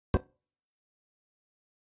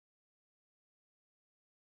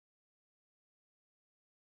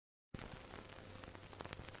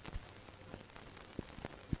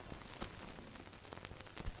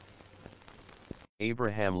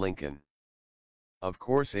Abraham Lincoln. Of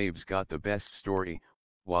course Abe's got the best story.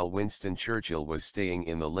 While Winston Churchill was staying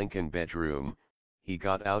in the Lincoln bedroom, he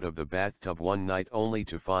got out of the bathtub one night only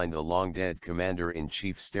to find the long-dead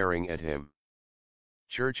commander-in-chief staring at him.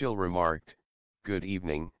 Churchill remarked, "Good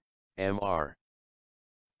evening, Mr.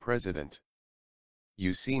 President.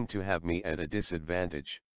 You seem to have me at a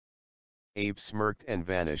disadvantage." Abe smirked and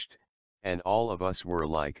vanished, and all of us were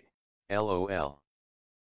like, LOL.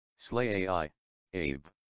 Slay AI, Abe.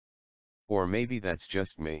 Or maybe that's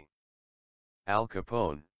just me. Al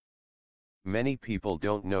Capone. Many people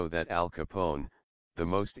don't know that Al Capone, the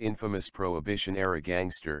most infamous Prohibition-era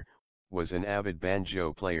gangster, was an avid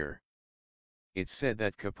banjo player. It's said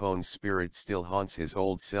that Capone's spirit still haunts his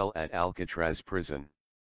old cell at Alcatraz prison.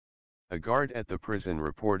 A guard at the prison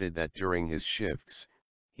reported that during his shifts,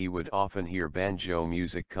 he would often hear banjo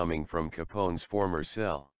music coming from Capone's former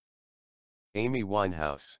cell. Amy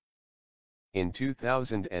Winehouse. In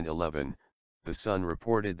 2011, The Sun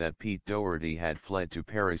reported that Pete Doherty had fled to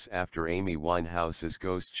Paris after Amy Winehouse's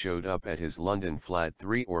ghost showed up at his London flat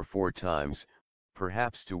 3 or 4 times,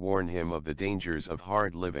 perhaps to warn him of the dangers of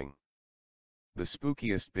hard living. The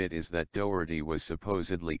spookiest bit is that Doherty was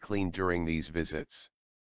supposedly clean during these visits.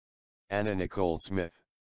 Anna Nicole Smith.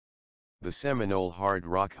 The Seminole Hard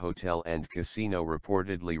Rock Hotel and Casino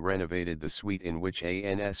reportedly renovated the suite in which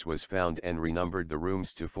ANS was found and renumbered the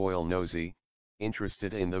rooms to foil nosy,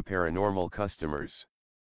 interested in the paranormal customers.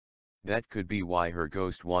 That could be why her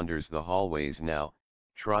ghost wanders the hallways now,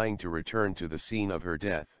 trying to return to the scene of her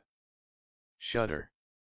death. Shudder.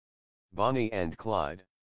 Bonnie and Clyde.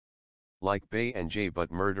 Like Bay and Jay but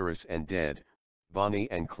murderous and dead, Bonnie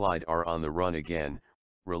and Clyde are on the run again,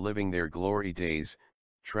 reliving their glory days,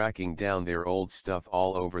 tracking down their old stuff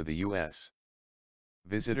all over the U.S.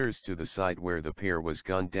 Visitors to the site where the pair was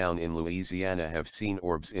gunned down in Louisiana have seen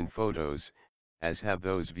orbs in photos, as have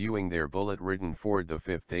those viewing their bullet-ridden Ford the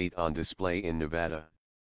 5.8 on display in Nevada.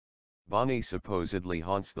 Bonnie supposedly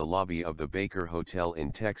haunts the lobby of the Baker Hotel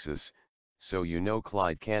in Texas, so you know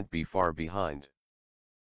Clyde can't be far behind.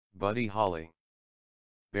 Buddy Holly.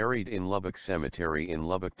 Buried in Lubbock Cemetery in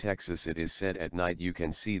Lubbock, Texas, it is said at night you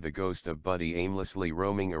can see the ghost of Buddy aimlessly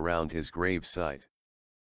roaming around his grave site.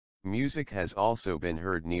 Music has also been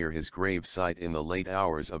heard near his grave site in the late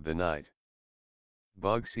hours of the night.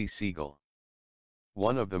 Bugsy Siegel.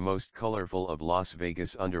 One of the most colorful of Las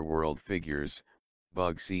Vegas underworld figures,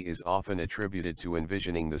 Bugsy is often attributed to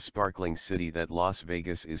envisioning the sparkling city that Las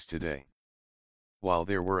Vegas is today. While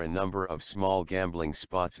there were a number of small gambling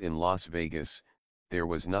spots in Las Vegas, there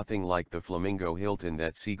was nothing like the Flamingo Hilton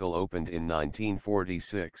that Siegel opened in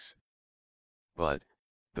 1946. But,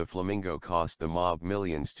 the Flamingo cost the mob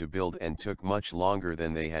millions to build and took much longer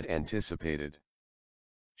than they had anticipated.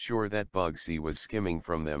 Sure that Bugsy was skimming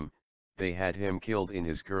from them, they had him killed in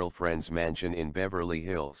his girlfriend's mansion in Beverly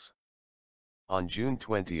Hills. On June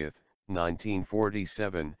 20,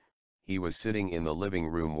 1947, he was sitting in the living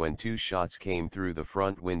room when 2 shots came through the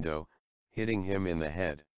front window, hitting him in the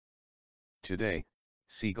head. Today,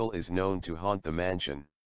 Siegel is known to haunt the mansion.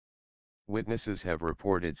 Witnesses have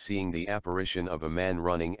reported seeing the apparition of a man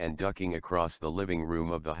running and ducking across the living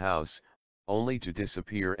room of the house, only to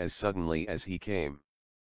disappear as suddenly as he came.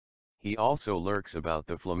 He also lurks about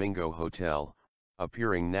the Flamingo Hotel,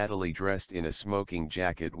 appearing nattily dressed in a smoking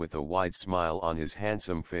jacket with a wide smile on his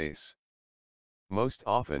handsome face. Most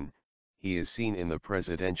often, he is seen in the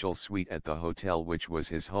presidential suite at the hotel, which was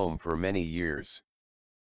his home for many years.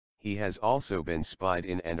 He has also been spied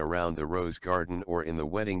in and around the Rose Garden or in the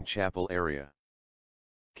wedding chapel area.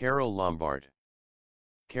 Carole Lombard.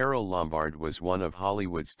 Carole Lombard was one of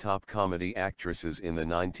Hollywood's top comedy actresses in the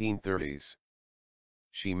 1930s.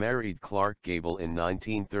 She married Clark Gable in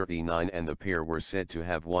 1939 and the pair were said to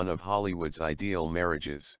have one of Hollywood's ideal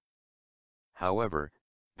marriages. However,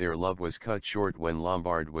 their love was cut short when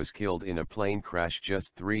Lombard was killed in a plane crash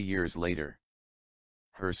just 3 years later.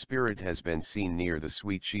 Her spirit has been seen near the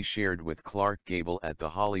suite she shared with Clark Gable at the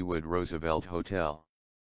Hollywood Roosevelt Hotel.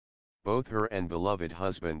 Both her and beloved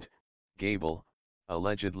husband, Gable,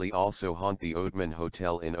 allegedly also haunt the Oatman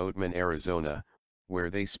Hotel in Oatman, Arizona, where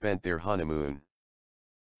they spent their honeymoon.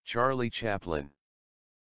 Charlie Chaplin.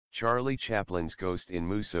 Charlie Chaplin's ghost in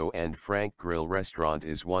Musso and Frank Grill restaurant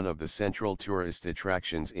is one of the central tourist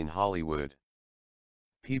attractions in Hollywood.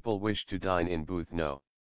 People wish to dine in booth No.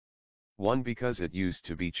 1 because it used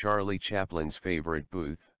to be Charlie Chaplin's favorite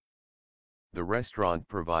booth. The restaurant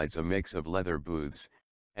provides a mix of leather booths,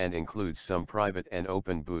 and includes some private and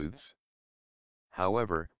open booths.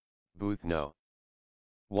 However, booth No.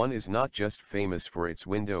 1 is not just famous for its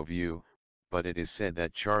window view, but it is said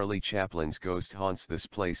that Charlie Chaplin's ghost haunts this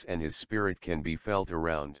place and his spirit can be felt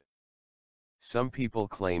around. Some people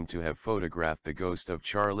claim to have photographed the ghost of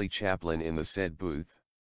Charlie Chaplin in the said booth.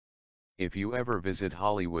 If you ever visit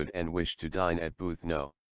Hollywood and wish to dine at booth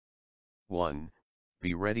No. 1,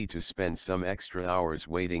 be ready to spend some extra hours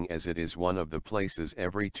waiting, as it is one of the places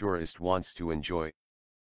every tourist wants to enjoy.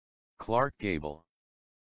 Clark Gable.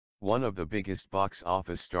 One of the biggest box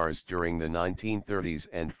office stars during the 1930s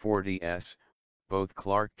and 40s, both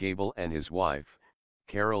Clark Gable and his wife,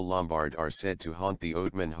 Carole Lombard, are said to haunt the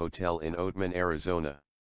Oatman Hotel in Oatman, Arizona.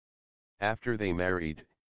 After they married,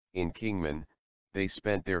 in Kingman, they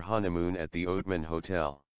spent their honeymoon at the Oatman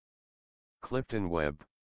Hotel. Clifton Webb.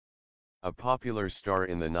 A popular star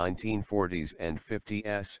in the 1940s and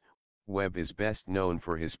 50s, Webb is best known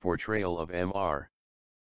for his portrayal of Mr.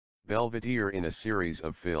 Belvedere in a series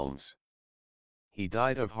of films. He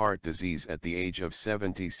died of heart disease at the age of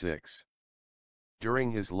 76.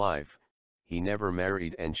 During his life, he never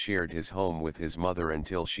married and shared his home with his mother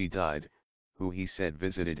until she died, who he said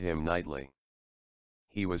visited him nightly.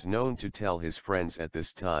 He was known to tell his friends at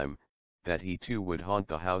this time, that he too would haunt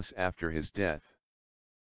the house after his death.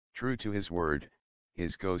 True to his word,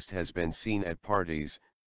 his ghost has been seen at parties,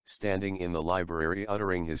 standing in the library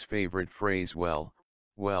uttering his favorite phrase, "Well,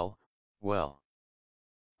 well, well."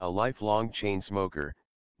 A lifelong chain smoker,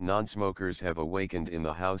 non-smokers have awakened in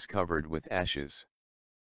the house covered with ashes.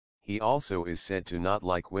 He also is said to not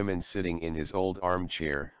like women sitting in his old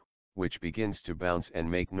armchair, which begins to bounce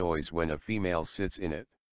and make noise when a female sits in it.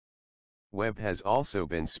 Webb has also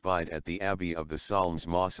been spied at the Abbey of the Psalms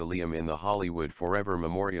Mausoleum in the Hollywood Forever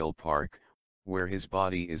Memorial Park, where his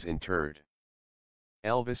body is interred.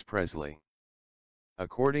 Elvis Presley.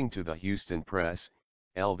 According to the Houston Press,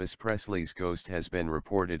 Elvis Presley's ghost has been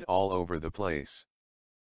reported all over the place.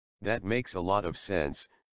 That makes a lot of sense,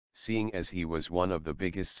 seeing as he was one of the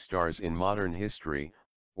biggest stars in modern history,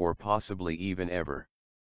 or possibly even ever.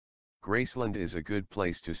 Graceland is a good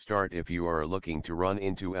place to start if you are looking to run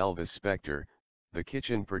into Elvis Spector. The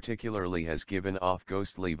kitchen particularly has given off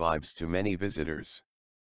ghostly vibes to many visitors.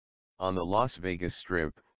 On the Las Vegas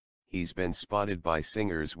Strip, he's been spotted by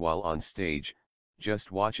singers while on stage,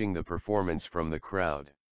 just watching the performance from the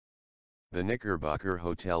crowd. The Knickerbocker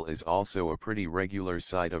Hotel is also a pretty regular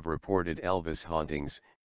site of reported Elvis hauntings,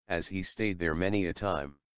 as he stayed there many a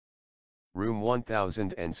time. Room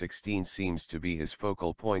 1016 seems to be his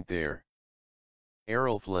focal point there.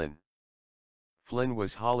 Errol Flynn. Flynn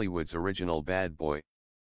was Hollywood's original bad boy.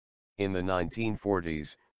 In the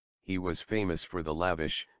 1940s, he was famous for the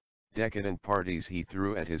lavish, decadent parties he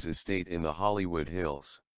threw at his estate in the Hollywood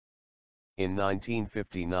Hills. In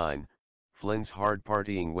 1959, Flynn's hard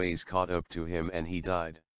partying ways caught up to him and he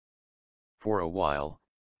died. For a while,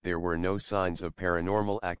 there were no signs of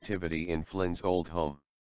paranormal activity in Flynn's old home.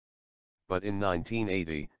 But in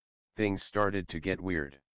 1980, things started to get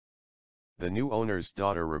weird. The new owner's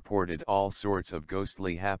daughter reported all sorts of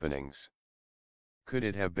ghostly happenings. Could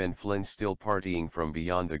it have been Flynn still partying from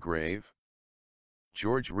beyond the grave?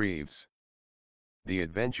 George Reeves. The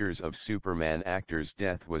Adventures of Superman actor's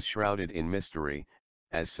death was shrouded in mystery,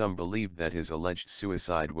 as some believed that his alleged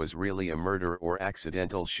suicide was really a murder or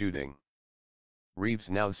accidental shooting. Reeves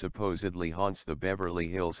now supposedly haunts the Beverly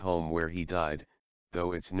Hills home where he died,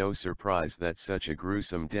 though it's no surprise that such a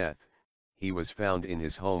gruesome death, he was found in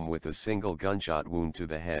his home with a single gunshot wound to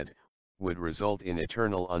the head, would result in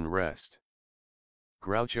eternal unrest.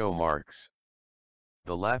 Groucho Marx.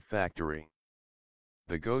 The Laugh Factory.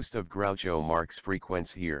 The ghost of Groucho Marx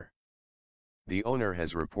frequents here. The owner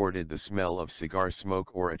has reported the smell of cigar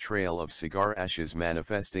smoke or a trail of cigar ashes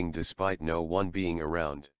manifesting despite no one being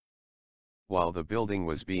around. While the building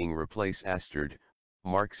was being replaced,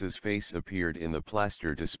 Marx's face appeared in the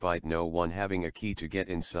plaster despite no one having a key to get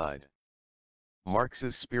inside.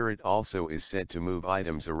 Marx's spirit also is said to move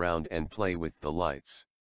items around and play with the lights.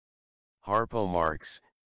 Harpo Marx.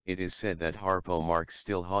 It is said that Harpo Marx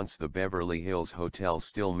still haunts the Beverly Hills Hotel,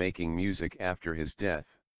 still making music after his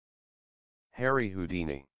death. Harry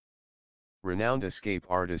Houdini. Renowned escape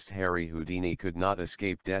artist Harry Houdini could not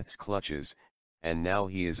escape death's clutches, and now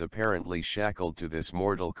he is apparently shackled to this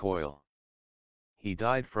mortal coil. He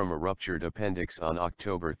died from a ruptured appendix on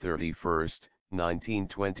October 31,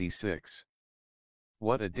 1926.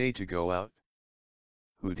 What a day to go out!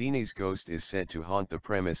 Houdini's ghost is said to haunt the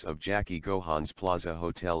premise of Jackie Gohan's Plaza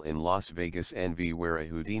Hotel in Las Vegas NV, where a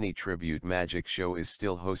Houdini tribute magic show is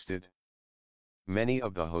still hosted. Many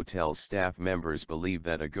of the hotel's staff members believe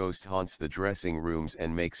that a ghost haunts the dressing rooms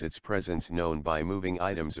and makes its presence known by moving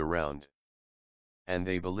items around. and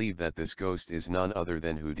they believe that this ghost is none other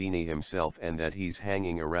than Houdini himself and that he's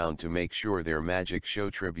hanging around to make sure their magic show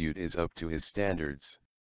tribute is up to his standards.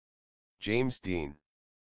 James Dean.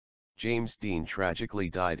 James Dean tragically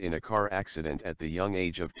died in a car accident at the young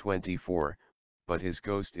age of 24, but his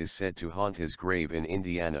ghost is said to haunt his grave in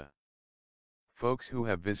Indiana. Folks who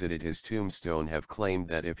have visited his tombstone have claimed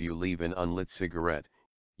that if you leave an unlit cigarette,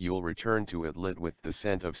 you'll return to it lit with the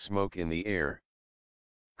scent of smoke in the air.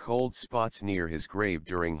 Cold spots near his grave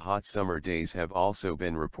during hot summer days have also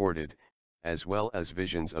been reported, as well as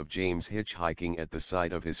visions of James hitchhiking at the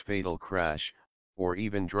site of his fatal crash, or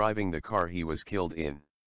even driving the car he was killed in.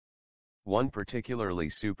 One particularly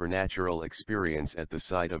supernatural experience at the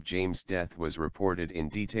site of James' death was reported in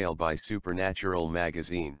detail by Supernatural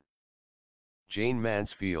magazine. Jane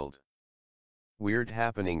Mansfield. Weird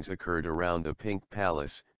happenings occurred around the Pink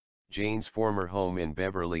Palace, Jane's former home in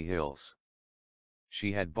Beverly Hills.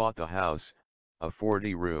 She had bought the house, a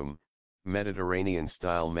 40-room,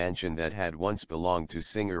 Mediterranean-style mansion that had once belonged to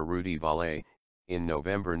singer Rudy Vallee, in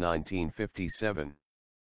November 1957.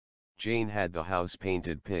 Jane had the house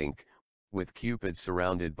painted pink, with Cupid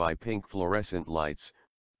surrounded by pink fluorescent lights,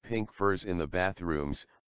 pink furs in the bathrooms,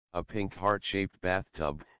 a pink heart-shaped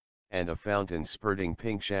bathtub, and a fountain spurting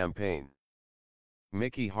pink champagne.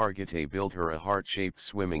 Mickey Hargitay built her a heart-shaped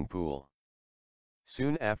swimming pool.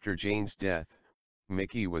 Soon after Jane's death,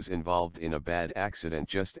 Mickey was involved in a bad accident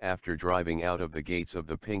just after driving out of the gates of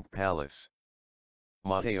the Pink Palace.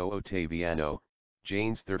 Matteo Ottaviano,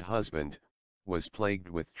 Jane's third husband, was plagued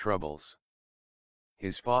with troubles.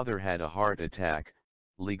 His father had a heart attack,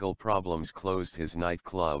 legal problems closed his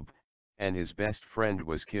nightclub, and his best friend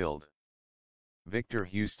was killed. Victor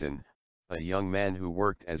Houston, a young man who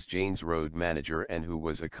worked as Jane's road manager and who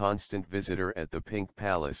was a constant visitor at the Pink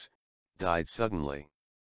Palace, died suddenly.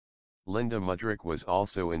 Linda Mudrick was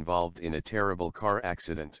also involved in a terrible car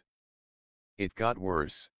accident. It got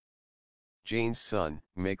worse. Jane's son,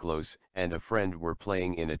 Miklos, and a friend were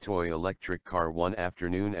playing in a toy electric car one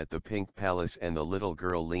afternoon at the Pink Palace, and the little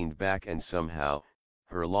girl leaned back and somehow,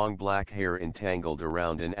 her long black hair entangled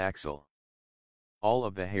around an axle. All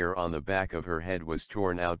of the hair on the back of her head was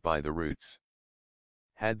torn out by the roots.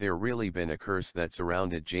 Had there really been a curse that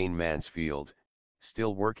surrounded Jane Mansfield,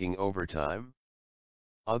 still working overtime?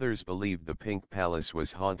 Others believed the Pink Palace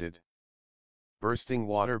was haunted. Bursting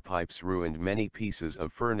water pipes ruined many pieces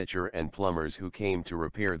of furniture, and plumbers who came to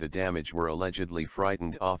repair the damage were allegedly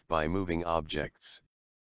frightened off by moving objects.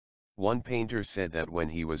 One painter said that when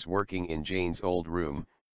he was working in Jane's old room,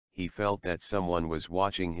 he felt that someone was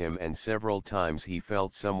watching him, and several times he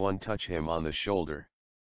felt someone touch him on the shoulder.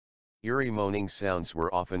 Eerie moaning sounds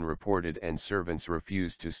were often reported, and servants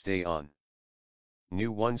refused to stay on.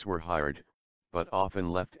 New ones were hired, but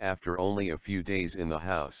often left after only a few days in the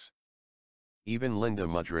house. Even Linda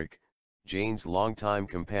Mudrick, Jane's longtime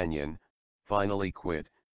companion, finally quit,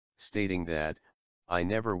 stating that, "I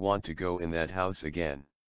never want to go in that house again."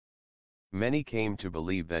 Many came to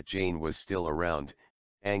believe that Jane was still around,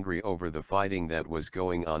 angry over the fighting that was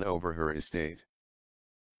going on over her estate.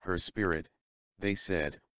 Her spirit, they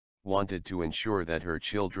said, wanted to ensure that her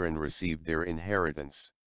children received their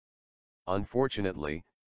inheritance. Unfortunately,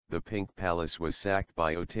 the Pink Palace was sacked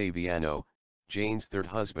by Ottaviano, Jane's third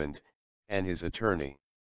husband, and his attorney.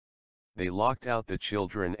 They locked out the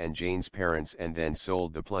children and Jane's parents and then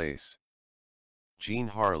sold the place. Jean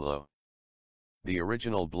Harlow. The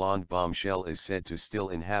original blonde bombshell is said to still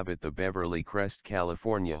inhabit the Beverly Crest,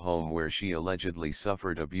 California home where she allegedly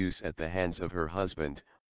suffered abuse at the hands of her husband,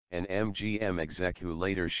 an MGM exec who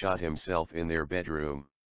later shot himself in their bedroom.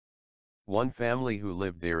 One family who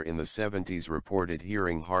lived there in the 70s reported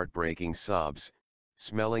hearing heartbreaking sobs,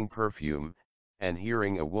 smelling perfume, and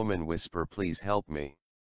hearing a woman whisper, "Please help me."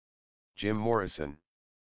 Jim Morrison.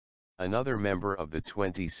 Another member of the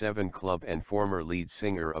 27 Club and former lead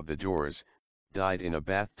singer of The Doors, died in a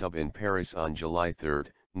bathtub in Paris on July 3,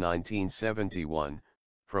 1971,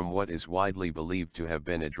 from what is widely believed to have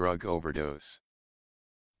been a drug overdose.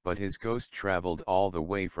 But his ghost traveled all the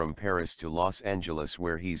way from Paris to Los Angeles,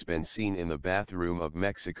 where he's been seen in the bathroom of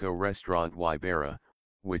Mexico restaurant Wybera,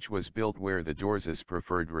 which was built where the Doors'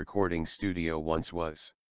 preferred recording studio once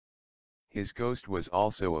was. His ghost was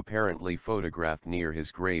also apparently photographed near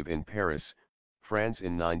his grave in Paris, France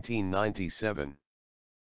in 1997.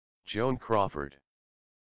 Joan Crawford.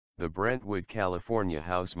 The Brentwood, California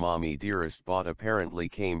house Mommy Dearest bought apparently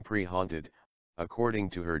came pre-haunted,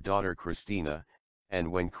 according to her daughter Christina, and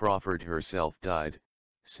when Crawford herself died,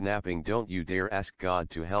 snapping "Don't you dare ask God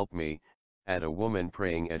to help me," at a woman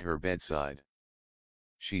praying at her bedside.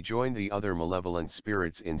 She joined the other malevolent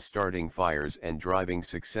spirits in starting fires and driving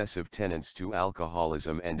successive tenants to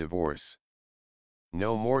alcoholism and divorce.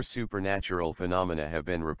 No more supernatural phenomena have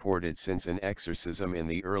been reported since an exorcism in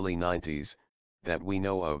the early 90s, that we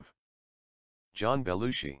know of. John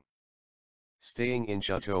Belushi. Staying in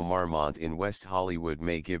Chateau Marmont in West Hollywood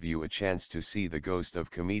may give you a chance to see the ghost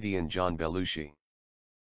of comedian John Belushi.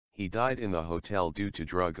 He died in the hotel due to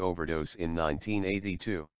drug overdose in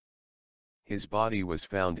 1982. His body was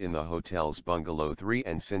found in the hotel's Bungalow 3,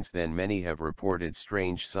 and since then many have reported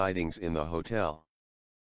strange sightings in the hotel.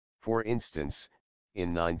 For instance,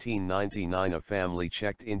 in 1999 a family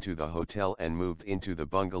checked into the hotel and moved into the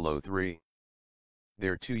Bungalow 3.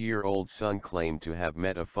 Their 2-year-old son claimed to have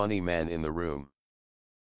met a funny man in the room.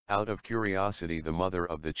 Out of curiosity, the mother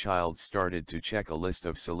of the child started to check a list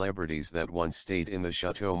of celebrities that once stayed in the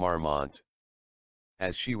Chateau Marmont.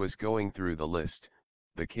 As she was going through the list,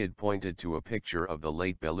 the kid pointed to a picture of the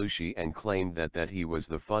late Belushi and claimed that he was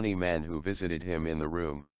the funny man who visited him in the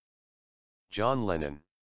room. John Lennon.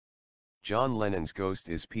 John Lennon's ghost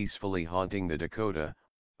is peacefully haunting the Dakota,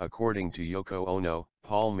 according to Yoko Ono,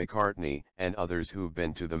 Paul McCartney, and others who've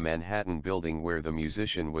been to the Manhattan building where the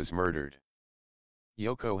musician was murdered.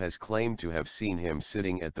 Yoko has claimed to have seen him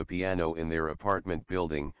sitting at the piano in their apartment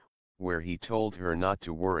building, where he told her not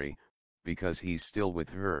to worry, because he's still with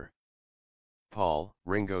her. Paul,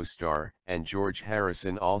 Ringo Starr, and George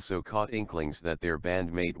Harrison also caught inklings that their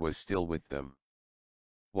bandmate was still with them.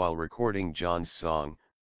 While recording John's song,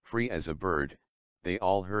 Free as a Bird, they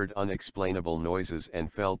all heard unexplainable noises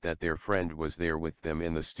and felt that their friend was there with them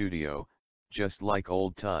in the studio, just like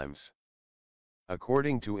old times.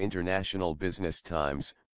 According to International Business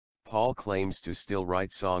Times, Paul claims to still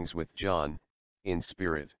write songs with John, in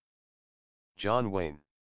spirit. John Wayne.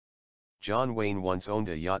 John Wayne once owned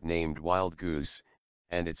a yacht named Wild Goose,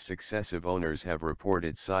 and its successive owners have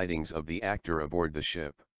reported sightings of the actor aboard the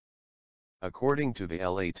ship. According to the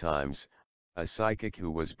LA Times, a psychic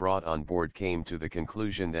who was brought on board came to the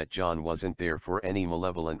conclusion that John wasn't there for any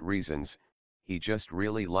malevolent reasons, he just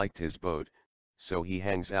really liked his boat, so he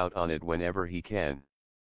hangs out on it whenever he can.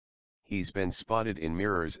 He's been spotted in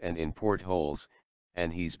mirrors and in portholes,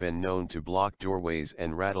 and he's been known to block doorways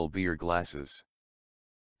and rattle beer glasses.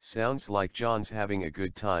 Sounds like John's having a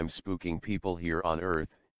good time spooking people here on Earth,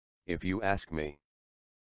 if you ask me.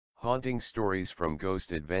 Haunting stories from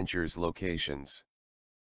Ghost Adventures locations.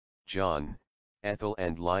 John, Ethel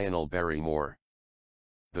and Lionel Barrymore.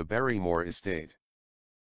 The Barrymore Estate.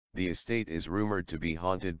 The estate is rumored to be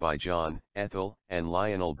haunted by John, Ethel, and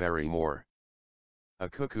Lionel Barrymore. A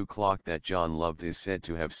cuckoo clock that John loved is said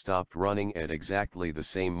to have stopped running at exactly the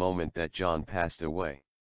same moment that John passed away.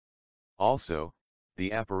 Also,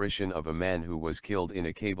 the apparition of a man who was killed in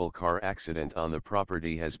a cable car accident on the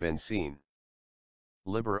property has been seen.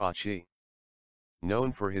 Liberace.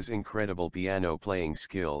 Known for his incredible piano-playing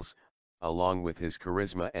skills, along with his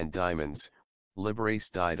charisma and diamonds, Liberace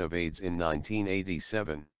died of AIDS in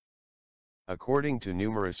 1987. According to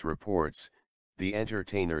numerous reports, the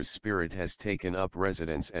entertainer's spirit has taken up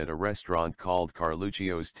residence at a restaurant called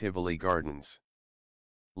Carluccio's Tivoli Gardens.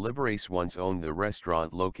 Liberace once owned the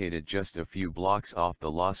restaurant located just a few blocks off the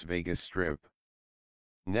Las Vegas Strip.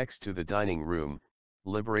 Next to the dining room,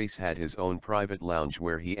 Liberace had his own private lounge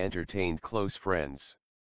where he entertained close friends.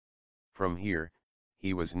 From here,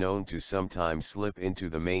 he was known to sometimes slip into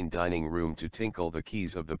the main dining room to tinkle the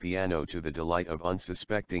keys of the piano to the delight of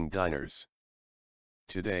unsuspecting diners.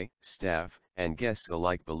 Today, staff and guests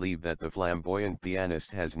alike believe that the flamboyant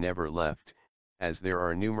pianist has never left, as there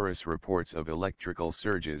are numerous reports of electrical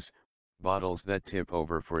surges, bottles that tip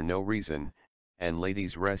over for no reason, and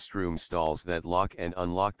ladies' restroom stalls that lock and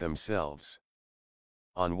unlock themselves.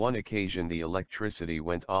 On one occasion the electricity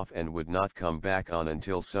went off and would not come back on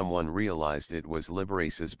until someone realized it was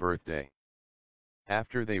Liberace's birthday.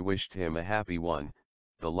 After they wished him a happy one,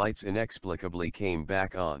 the lights inexplicably came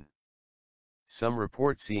back on. Some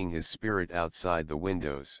report seeing his spirit outside the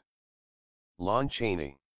windows. Lon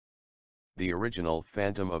Chaney. The original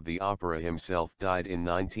Phantom of the Opera himself died in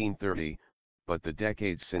 1930, but the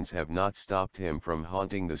decades since have not stopped him from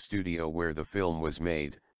haunting the studio where the film was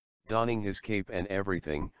made, donning his cape and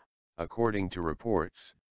everything, according to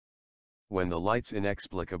reports. When the lights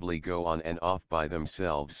inexplicably go on and off by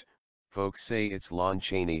themselves, folks say it's Lon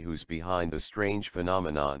Chaney who's behind the strange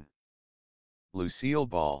phenomenon. Lucille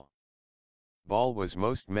Ball. Ball was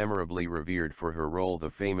most memorably revered for her role the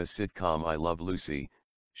famous sitcom I Love Lucy,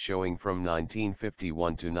 showing from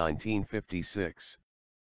 1951 to 1956.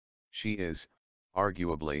 She is,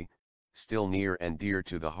 arguably, still near and dear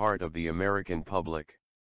to the heart of the American public.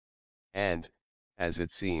 And, as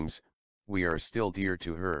it seems, we are still dear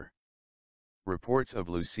to her. Reports of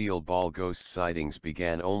Lucille Ball ghost sightings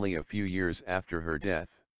began only a few years after her death.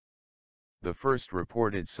 The first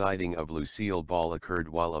reported sighting of Lucille Ball occurred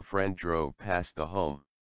while a friend drove past the home.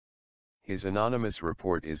 His anonymous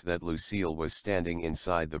report is that Lucille was standing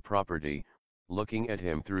inside the property, looking at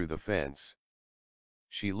him through the fence.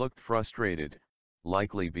 She looked frustrated,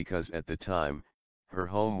 likely because at the time, her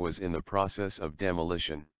home was in the process of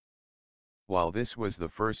demolition. While this was the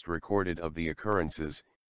first recorded of the occurrences,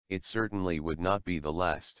 it certainly would not be the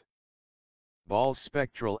last. Ball's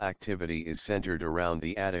spectral activity is centered around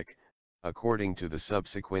the attic, according to the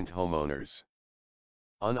subsequent homeowners.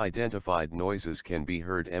 Unidentified noises can be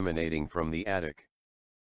heard emanating from the attic.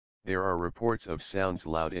 There are reports of sounds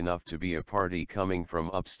loud enough to be a party coming from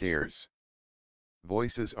upstairs.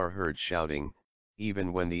 Voices are heard shouting,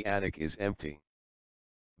 even when the attic is empty.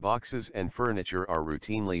 Boxes and furniture are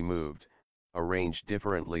routinely moved, arranged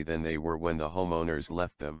differently than they were when the homeowners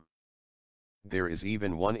left them. There is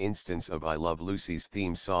even one instance of I Love Lucy's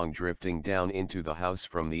theme song drifting down into the house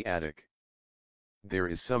from the attic. There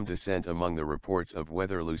is some dissent among the reports of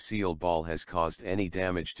whether Lucille Ball has caused any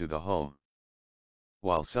damage to the home.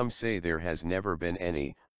 While some say there has never been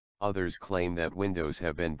any, others claim that windows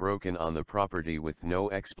have been broken on the property with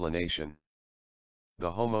no explanation.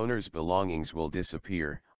 The homeowner's belongings will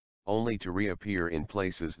disappear, only to reappear in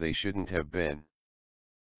places they shouldn't have been.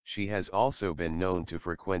 She has also been known to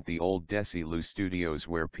frequent the old Desilu studios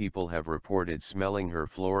where people have reported smelling her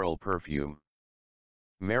floral perfume.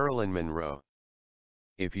 Marilyn Monroe.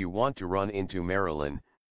 If you want to run into Marilyn,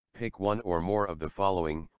 pick one or more of the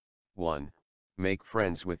following. 1. Make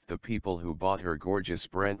friends with the people who bought her gorgeous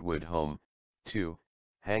Brentwood home. 2.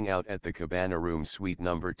 Hang out at the Cabana Room Suite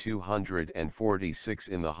number 246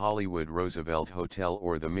 in the Hollywood Roosevelt Hotel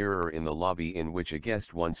or the mirror in the lobby in which a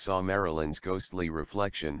guest once saw Marilyn's ghostly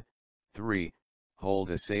reflection. 3.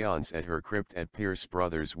 Hold a seance at her crypt at Pierce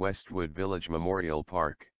Brothers Westwood Village Memorial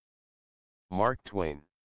Park. Mark Twain.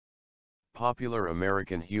 Popular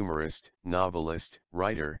American humorist, novelist,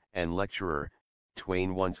 writer, and lecturer,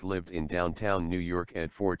 Twain once lived in downtown New York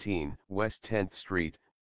at 14 West 10th Street,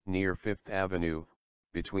 near Fifth Avenue,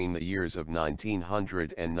 between the years of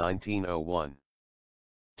 1900 and 1901.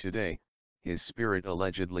 Today, his spirit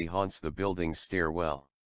allegedly haunts the building's stairwell.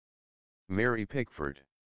 Mary Pickford.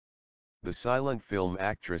 The silent film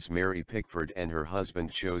actress Mary Pickford and her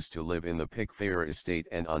husband chose to live in the Pickfair estate,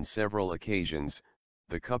 and on several occasions,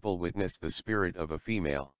 the couple witnessed the spirit of a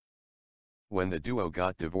female. When the duo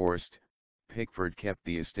got divorced, Pickford kept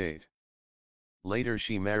the estate. Later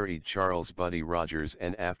she married Charles Buddy Rogers,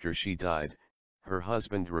 and after she died, her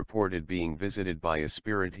husband reported being visited by a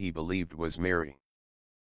spirit he believed was Mary.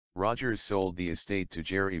 Rogers sold the estate to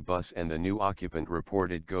Jerry Buss, and the new occupant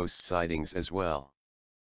reported ghost sightings as well.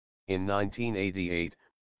 In 1988,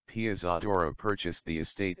 Pia Zadora purchased the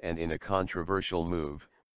estate and, in a controversial move,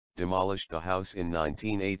 demolished the house in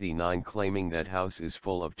 1989, claiming that house is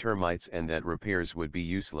full of termites and that repairs would be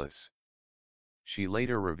useless. She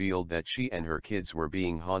later revealed that she and her kids were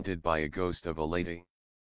being haunted by a ghost of a lady.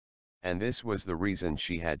 And this was the reason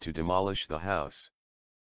she had to demolish the house.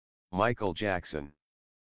 Michael Jackson.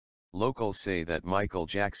 Locals say that Michael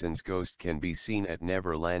Jackson's ghost can be seen at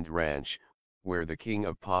Neverland Ranch, where the king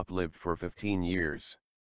of pop lived for 15 years.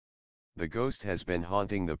 The ghost has been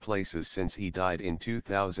haunting the places since he died in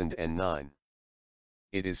 2009.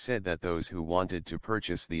 It is said that those who wanted to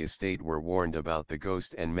purchase the estate were warned about the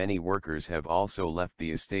ghost, and many workers have also left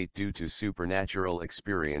the estate due to supernatural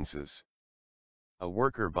experiences. A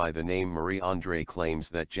worker by the name Marie Andre claims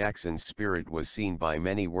that Jackson's spirit was seen by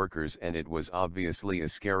many workers, and it was obviously a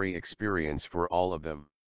scary experience for all of them.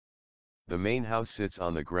 The main house sits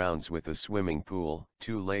on the grounds with a swimming pool,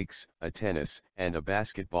 2 lakes, a tennis and a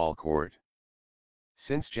basketball court.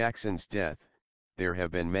 Since Jackson's death, there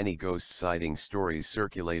have been many ghost sighting stories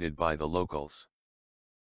circulated by the locals.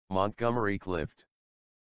 Montgomery Clift.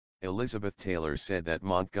 Elizabeth Taylor said that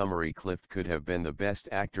Montgomery Clift could have been the best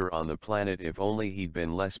actor on the planet if only he'd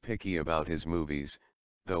been less picky about his movies,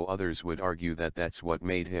 though others would argue that that's what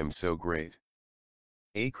made him so great.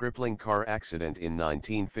 A crippling car accident in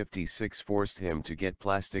 1956 forced him to get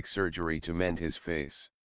plastic surgery to mend his face.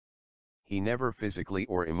 He never physically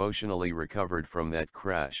or emotionally recovered from that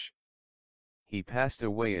crash. He passed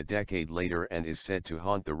away a decade later and is said to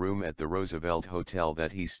haunt the room at the Roosevelt Hotel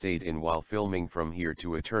that he stayed in while filming From Here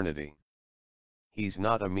to Eternity. He's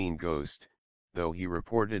not a mean ghost, though he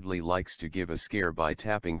reportedly likes to give a scare by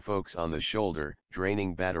tapping folks on the shoulder,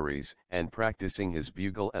 draining batteries, and practicing his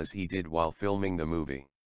bugle as he did while filming the movie.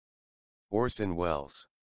 Orson Welles.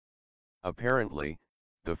 Apparently,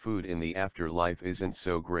 the food in the afterlife isn't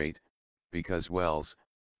so great, because Wells,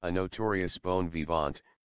 a notorious bon vivant,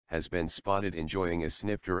 has been spotted enjoying a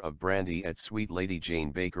snifter of brandy at Sweet Lady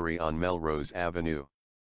Jane Bakery on Melrose Avenue.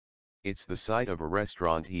 It's the site of a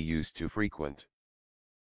restaurant he used to frequent.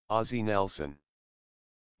 Ozzie Nelson.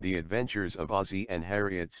 The adventures of Ozzie and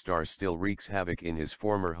Harriet Starr still wreaks havoc in his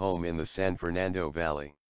former home in the San Fernando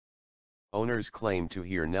Valley. Owners claim to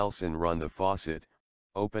hear Nelson run the faucet,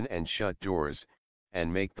 open and shut doors,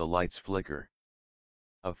 and make the lights flicker.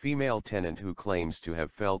 A female tenant who claims to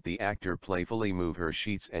have felt the actor playfully move her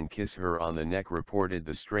sheets and kiss her on the neck reported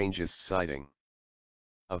the strangest sighting.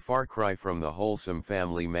 A far cry from the wholesome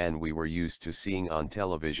family man we were used to seeing on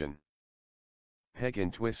television. Peg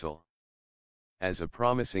Entwistle. As a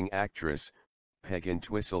promising actress, Peg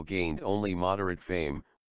Entwistle gained only moderate fame,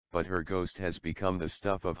 but her ghost has become the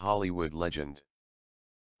stuff of Hollywood legend.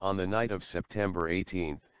 On the night of September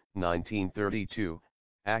 18, 1932,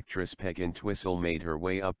 actress Peg Entwistle made her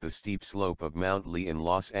way up the steep slope of Mount Lee in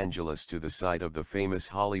Los Angeles to the site of the famous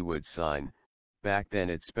Hollywood sign. Back then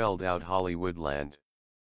it spelled out Hollywoodland.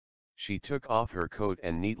 She took off her coat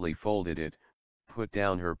and neatly folded it, put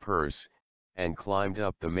down her purse, and climbed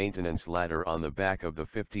up the maintenance ladder on the back of the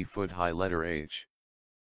 50-foot-high letter H.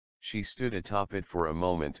 She stood atop it for a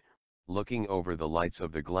moment, looking over the lights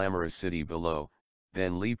of the glamorous city below,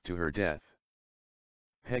 then leaped to her death.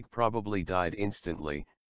 Peg probably died instantly,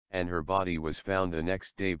 and her body was found the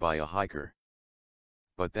next day by a hiker.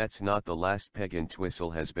 But that's not the last Peg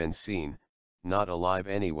Entwistle has been seen, not alive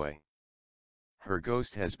anyway. Her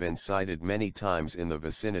ghost has been sighted many times in the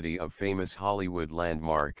vicinity of famous Hollywood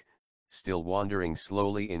landmark, still wandering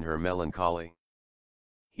slowly in her melancholy.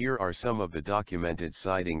 Here are some of the documented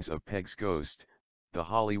sightings of Peg's ghost. The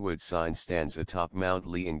Hollywood sign stands atop Mount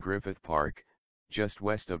Lee in Griffith Park, just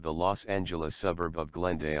west of the Los Angeles suburb of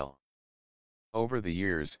Glendale. Over the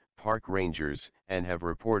years, park rangers have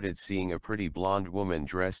reported seeing a pretty blonde woman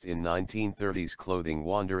dressed in 1930s clothing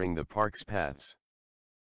wandering the park's paths.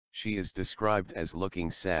 She is described as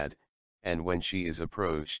looking sad, and when she is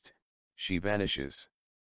approached, she vanishes.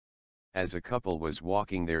 As a couple was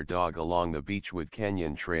walking their dog along the Beechwood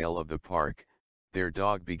Canyon trail of the park, their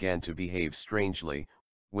dog began to behave strangely,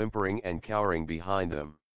 whimpering and cowering behind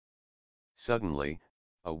them. Suddenly,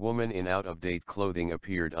 a woman in out-of-date clothing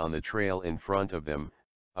appeared on the trail in front of them,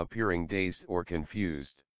 appearing dazed or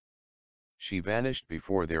confused. She vanished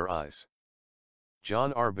before their eyes.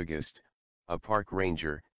 John Arbogast, a park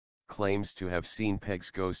ranger, claims to have seen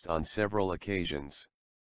Peg's ghost on several occasions.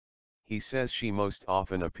 He says she most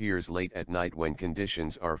often appears late at night when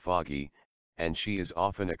conditions are foggy, and she is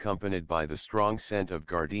often accompanied by the strong scent of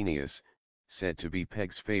gardenias, said to be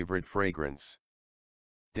Peg's favorite fragrance.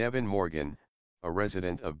 Devin Morgan, a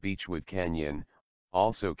resident of Beechwood Canyon,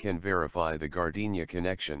 also can verify the gardenia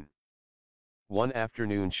connection. One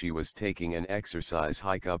afternoon she was taking an exercise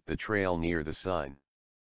hike up the trail near the sign.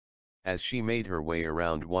 As she made her way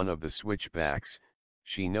around one of the switchbacks,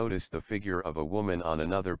 she noticed the figure of a woman on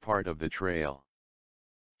another part of the trail.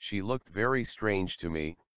 She looked very strange to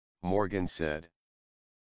me, Morgan said.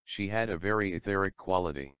 She had a very etheric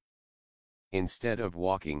quality. Instead of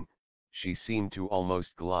walking, she seemed to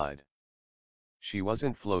almost glide. She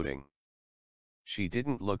wasn't floating. She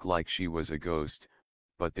didn't look like she was a ghost,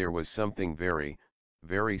 but there was something very,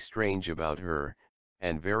 very strange about her,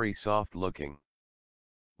 and very soft looking.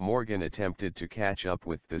 Morgan attempted to catch up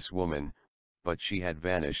with this woman, but she had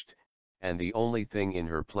vanished, and the only thing in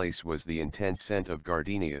her place was the intense scent of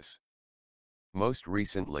gardenias. Most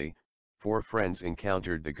recently, 4 friends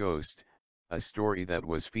encountered the ghost, a story that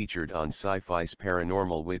was featured on Sci-Fi's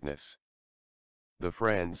Paranormal Witness. The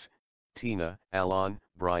friends, Tina, Alon,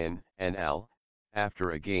 Brian, and Al,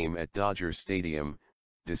 after a game at Dodger Stadium,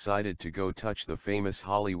 decided to go touch the famous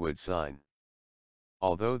Hollywood sign.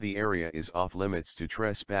 Although the area is off limits to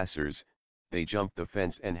trespassers, they jumped the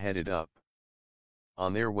fence and headed up.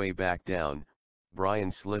 On their way back down,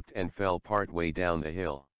 Brian slipped and fell part way down the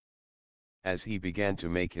hill. As he began to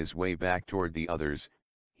make his way back toward the others,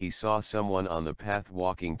 he saw someone on the path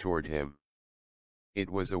walking toward him. It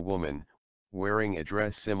was a woman, wearing a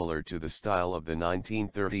dress similar to the style of the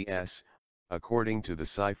 1930s, according to the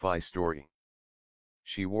Sci-Fi story.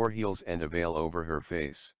 She wore heels and a veil over her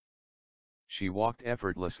face. She walked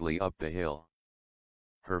effortlessly up the hill.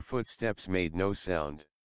 Her footsteps made no sound.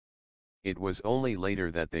 It was only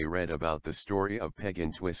later that they read about the story of Peg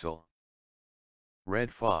Entwistle.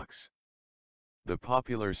 Red Fox. The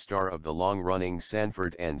popular star of the long-running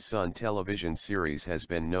Sanford and Son television series has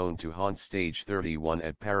been known to haunt Stage 31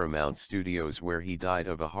 at Paramount Studios, where he died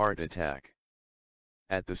of a heart attack.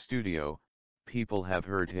 At the studio, people have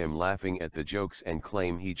heard him laughing at the jokes and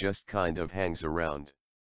claim he just kind of hangs around.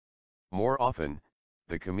 More often,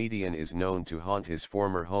 the comedian is known to haunt his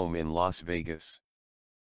former home in Las Vegas.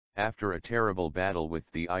 After a terrible battle with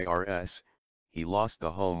the IRS, he lost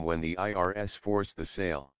the home when the IRS forced the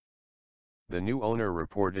sale. The new owner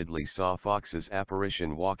reportedly saw Fox's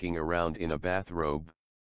apparition walking around in a bathrobe.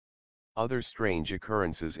 Other strange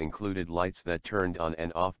occurrences included lights that turned on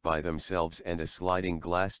and off by themselves and a sliding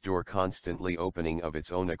glass door constantly opening of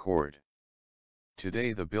its own accord.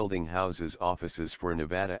 Today the building houses offices for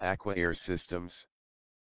Nevada Aqua Air Systems.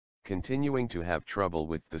 Continuing to have trouble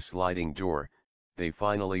with the sliding door, they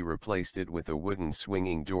finally replaced it with a wooden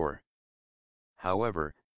swinging door.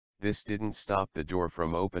 However, this didn't stop the door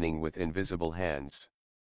from opening with invisible hands.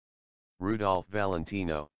 Rudolph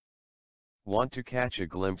Valentino. Want to catch a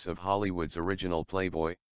glimpse of Hollywood's original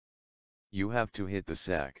playboy? You have to hit the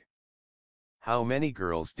sack. How many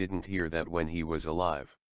girls didn't hear that when he was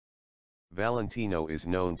alive? Valentino is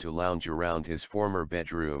known to lounge around his former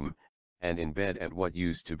bedroom, and in bed at what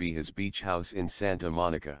used to be his beach house in Santa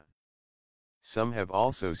Monica. Some have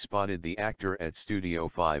also spotted the actor at Studio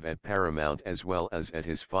 5 at Paramount as well as at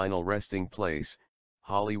his final resting place,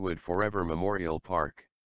 Hollywood Forever Memorial Park.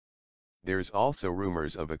 There's also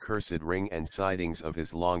rumors of a cursed ring and sightings of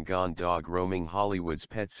his long-gone dog roaming Hollywood's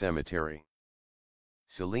pet cemetery.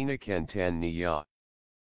 Selena Quintanilla.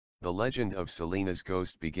 The legend of Selena's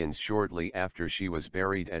ghost begins shortly after she was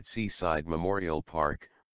buried at Seaside Memorial Park,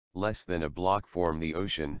 less than a block from the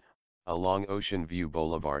ocean, along Ocean View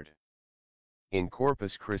Boulevard. In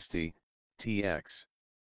Corpus Christi, TX.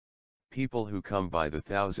 People who come by the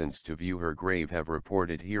thousands to view her grave have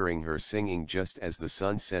reported hearing her singing just as the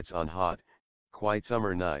sun sets on hot, quiet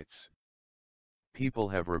summer nights. People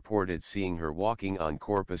have reported seeing her walking on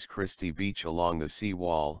Corpus Christi Beach along the sea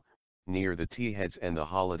wall, near the T-Heads and the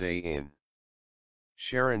Holiday Inn.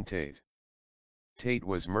 Sharon Tate. Tate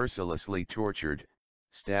was mercilessly tortured,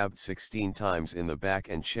 stabbed 16 times in the back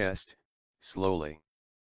and chest, slowly.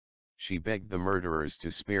 She begged the murderers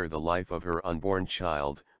to spare the life of her unborn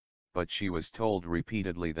child, but she was told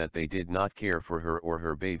repeatedly that they did not care for her or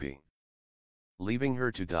her baby. Leaving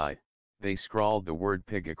her to die, they scrawled the word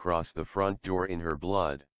pig across the front door in her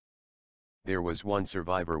blood. There was one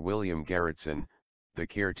survivor, William Garrettson, the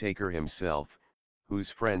caretaker himself, whose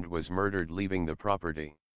friend was murdered leaving the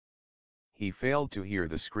property. He failed to hear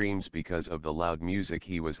the screams because of the loud music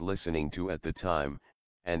he was listening to at the time,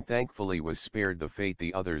 and thankfully was spared the fate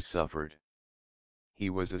the others suffered. He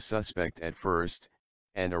was a suspect at first,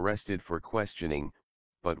 and arrested for questioning,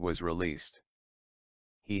 but was released.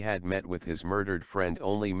 He had met with his murdered friend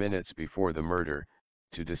only minutes before the murder,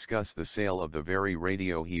 to discuss the sale of the very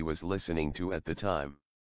radio he was listening to at the time.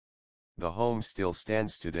 The home still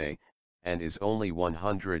stands today, and is only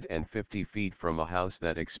 150 feet from a house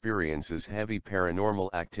that experiences heavy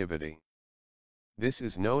paranormal activity. This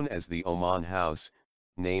is known as the Oman House,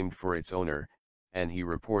 named for its owner, and he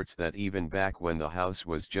reports that even back when the house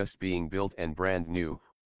was just being built and brand new,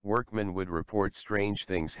 workmen would report strange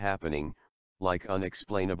things happening, like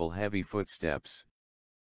unexplainable heavy footsteps.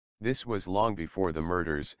 This was long before the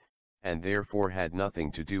murders, and therefore had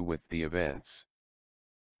nothing to do with the events.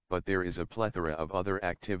 But there is a plethora of other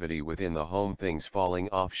activity within the home, things falling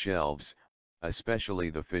off shelves, especially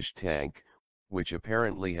the fish tank, which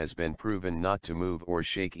apparently has been proven not to move or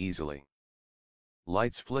shake easily.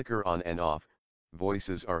 Lights flicker on and off,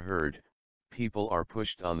 voices are heard, people are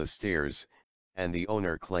pushed on the stairs, and the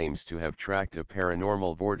owner claims to have tracked a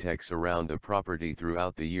paranormal vortex around the property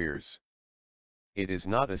throughout the years. It is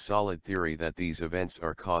not a solid theory that these events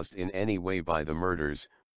are caused in any way by the murders,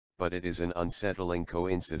 but it is an unsettling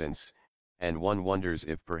coincidence, and one wonders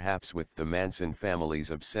if perhaps with the Manson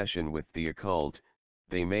family's obsession with the occult,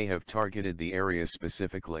 they may have targeted the area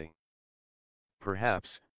specifically.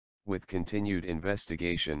 Perhaps, with continued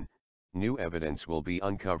investigation, new evidence will be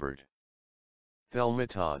uncovered. Thelma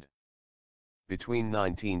Todd. Between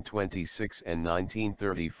 1926 and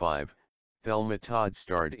 1935, Thelma Todd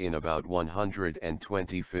starred in about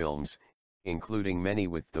 120 films, including many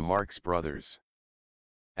with the Marx Brothers.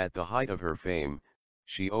 At the height of her fame,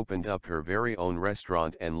 she opened up her very own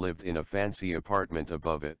restaurant and lived in a fancy apartment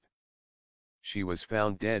above it. She was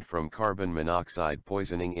found dead from carbon monoxide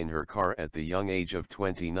poisoning in her car at the young age of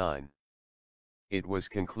 29. It was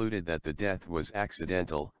concluded that the death was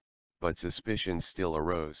accidental, but suspicions still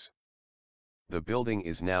arose. The building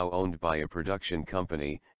is now owned by a production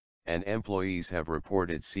company, and employees have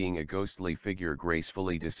reported seeing a ghostly figure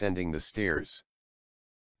gracefully descending the stairs.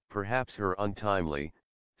 Perhaps her untimely,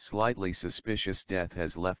 slightly suspicious death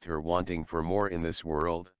has left her wanting for more in this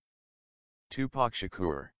world. Tupac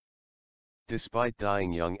Shakur. Despite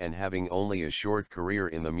dying young and having only a short career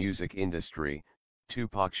in the music industry,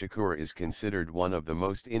 Tupac Shakur is considered one of the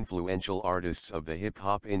most influential artists of the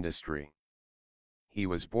hip-hop industry. He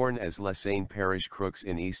was born as Lesane Parish Crooks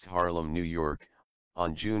in East Harlem, New York,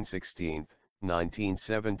 on June 16,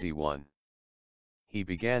 1971. He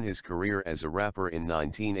began his career as a rapper in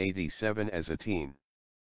 1987 as a teen.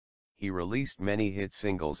 He released many hit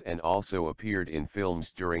singles and also appeared in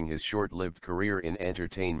films during his short-lived career in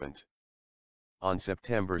entertainment. On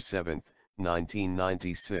September 7,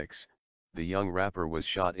 1996, the young rapper was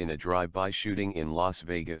shot in a drive-by shooting in Las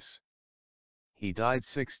Vegas. He died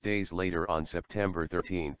 6 days later on September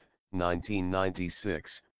 13,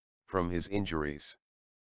 1996, from his injuries.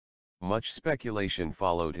 Much speculation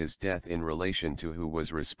followed his death in relation to who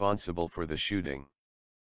was responsible for the shooting.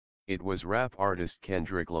 It was rap artist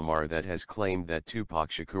Kendrick Lamar that has claimed that Tupac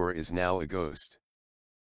Shakur is now a ghost.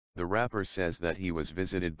 The rapper says that he was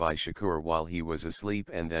visited by Shakur while he was asleep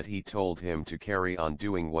and that he told him to carry on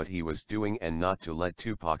doing what he was doing and not to let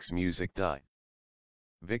Tupac's music die.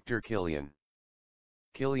 Victor Killian.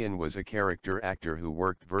 Killian was a character actor who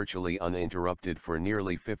worked virtually uninterrupted for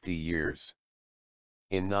nearly 50 years.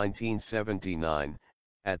 In 1979,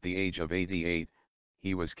 at the age of 88,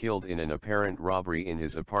 he was killed in an apparent robbery in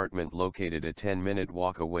his apartment located a 10-minute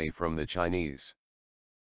walk away from the Chinese.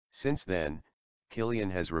 Since then,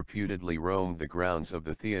 Killian has reputedly roamed the grounds of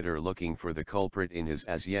the theater looking for the culprit in his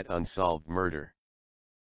as-yet unsolved murder.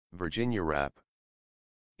 Virginia Rapp.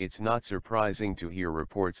 It's not surprising to hear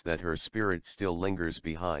reports that her spirit still lingers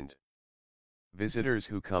behind. Visitors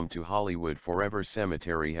who come to Hollywood Forever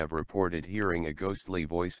Cemetery have reported hearing a ghostly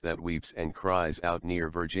voice that weeps and cries out near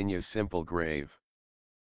Virginia's simple grave.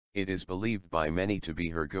 It is believed by many to be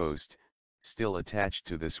her ghost, still attached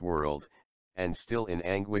to this world, and still in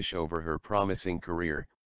anguish over her promising career,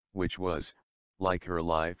 which was, like her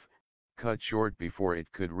life, cut short before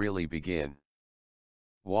it could really begin.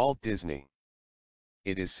 Walt Disney.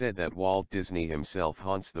 It is said that Walt Disney himself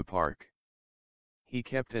haunts the park. He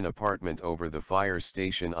kept an apartment over the fire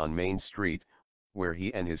station on Main Street, where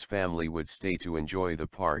he and his family would stay to enjoy the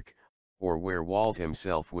park, or where Walt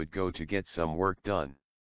himself would go to get some work done.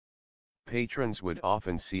 Patrons would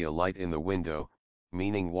often see a light in the window,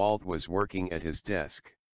 meaning Walt was working at his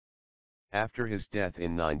desk. After his death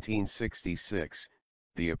in 1966,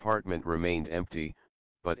 the apartment remained empty,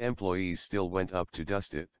 but employees still went up to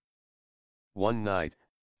dust it. One night,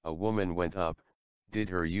 a woman went up, did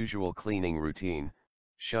her usual cleaning routine,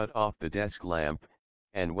 shut off the desk lamp,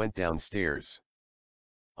 and went downstairs.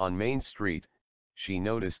 On Main Street, she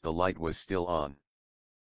noticed the light was still on.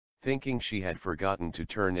 Thinking she had forgotten to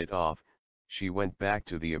turn it off, she went back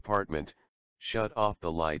to the apartment, shut off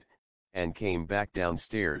the light, and came back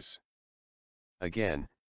downstairs. Again,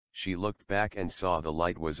 she looked back and saw the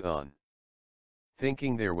light was on.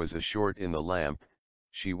 Thinking there was a short in the lamp,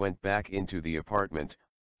 she went back into the apartment,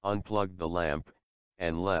 unplugged the lamp,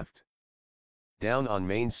 and left. Down on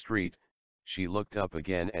Main Street, she looked up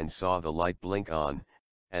again and saw the light blink on,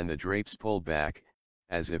 and the drapes pull back,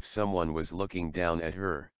 as if someone was looking down at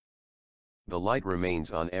her. The light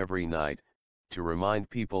remains on every night, to remind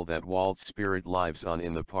people that Walt's spirit lives on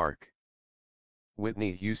in the park.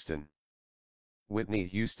 Whitney Houston. Whitney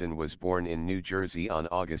Houston was born in New Jersey on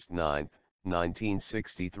August 9,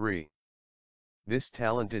 1963. This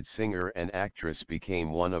talented singer and actress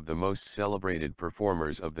became one of the most celebrated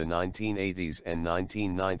performers of the 1980s and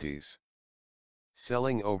 1990s.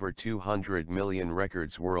 Selling over 200 million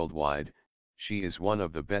records worldwide, she is one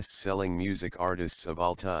of the best-selling music artists of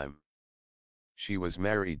all time. She was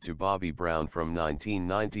married to Bobby Brown from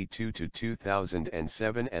 1992 to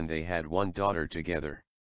 2007 and they had one daughter together.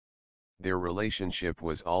 Their relationship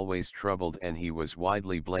was always troubled and he was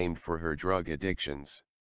widely blamed for her drug addictions.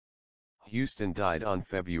 Houston died on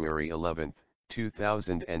February 11,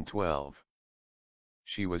 2012.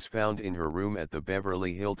 She was found in her room at the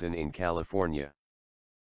Beverly Hilton in California.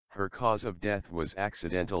 Her cause of death was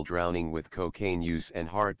accidental drowning with cocaine use and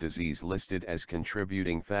heart disease listed as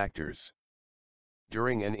contributing factors.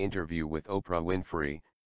 During an interview with Oprah Winfrey,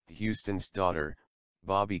 Houston's daughter,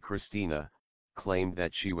 Bobby Christina, claimed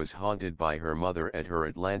that she was haunted by her mother at her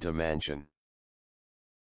Atlanta mansion.